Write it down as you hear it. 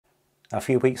A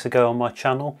few weeks ago on my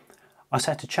channel, I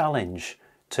set a challenge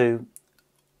to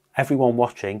everyone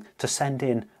watching to send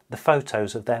in the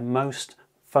photos of their most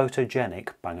photogenic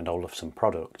Bang & Olufsen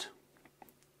product.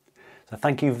 So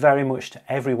thank you very much to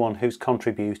everyone who's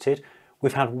contributed.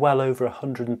 We've had well over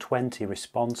 120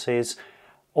 responses.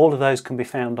 All of those can be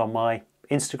found on my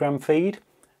Instagram feed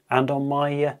and on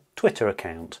my Twitter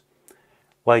account,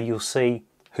 where you'll see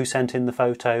who sent in the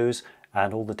photos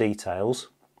and all the details.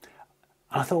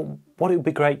 I thought what it would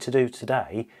be great to do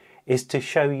today is to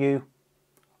show you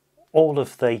all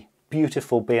of the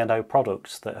beautiful B&O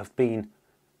products that have been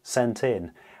sent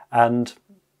in, and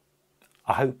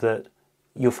I hope that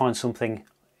you'll find something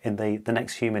in the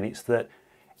next few minutes that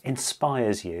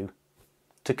inspires you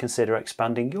to consider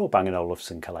expanding your Bang &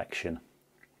 Olufsen collection.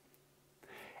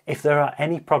 If there are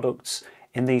any products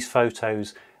in these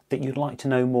photos that you'd like to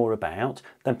know more about,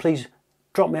 then please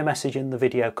drop me a message in the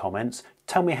video comments.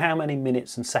 Tell me how many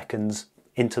minutes and seconds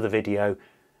into the video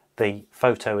the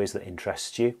photo is that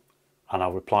interests you, and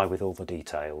I'll reply with all the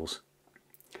details.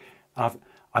 I've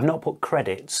not put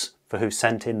credits for who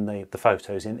sent in the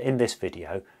photos in this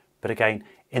video, but again,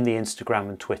 in the Instagram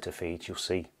and Twitter feeds, you'll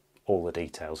see all the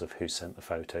details of who sent the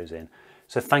photos in.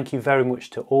 So thank you very much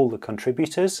to all the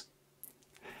contributors.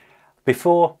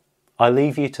 Before I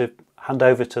leave you to hand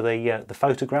over to the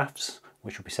photographs,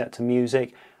 which will be set to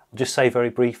music, I'll just say very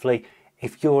briefly,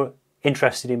 if you're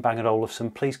interested in Bang & Olufsen,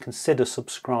 please consider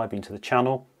subscribing to the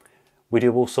channel. We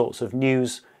do all sorts of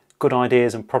news, good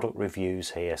ideas and product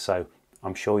reviews here, so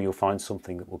I'm sure you'll find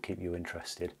something that will keep you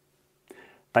interested.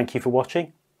 Thank you for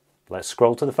watching. Let's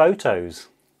scroll to the photos.